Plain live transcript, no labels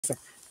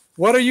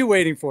What are you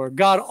waiting for?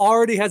 God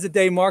already has a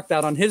day marked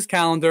out on his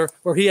calendar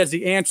where he has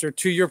the answer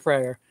to your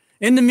prayer.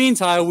 In the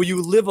meantime, will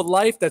you live a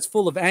life that's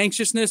full of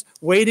anxiousness,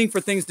 waiting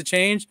for things to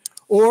change?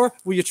 Or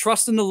will you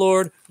trust in the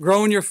Lord,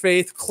 grow in your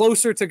faith,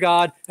 closer to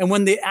God, and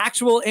when the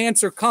actual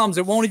answer comes,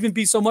 it won't even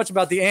be so much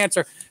about the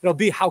answer, it'll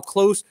be how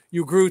close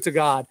you grew to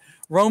God.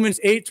 Romans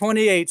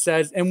 8:28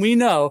 says, and we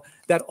know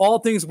that all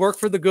things work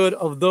for the good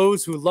of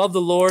those who love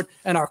the Lord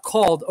and are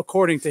called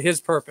according to his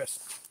purpose.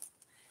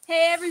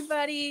 Hey,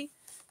 everybody.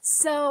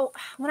 So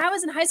when I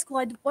was in high school,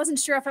 I wasn't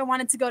sure if I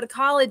wanted to go to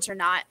college or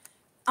not.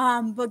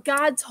 But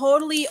God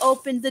totally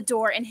opened the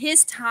door in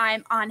his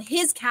time on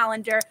his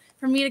calendar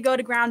for me to go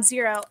to Ground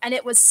Zero. And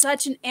it was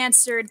such an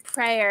answered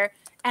prayer.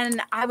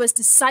 And I was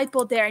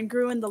discipled there and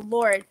grew in the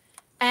Lord.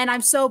 And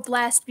I'm so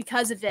blessed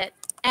because of it.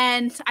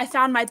 And I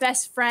found my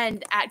best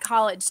friend at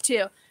college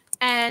too.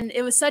 And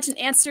it was such an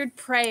answered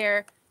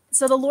prayer.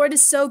 So the Lord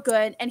is so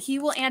good, and he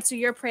will answer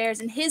your prayers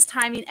in his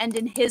timing and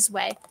in his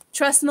way.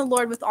 Trust in the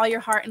Lord with all your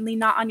heart and lean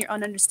not on your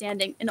own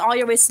understanding. In all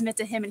your ways submit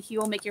to him, and he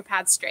will make your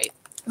path straight.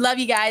 Love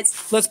you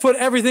guys. Let's put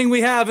everything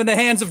we have in the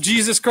hands of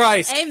Jesus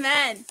Christ.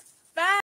 Amen. Bye.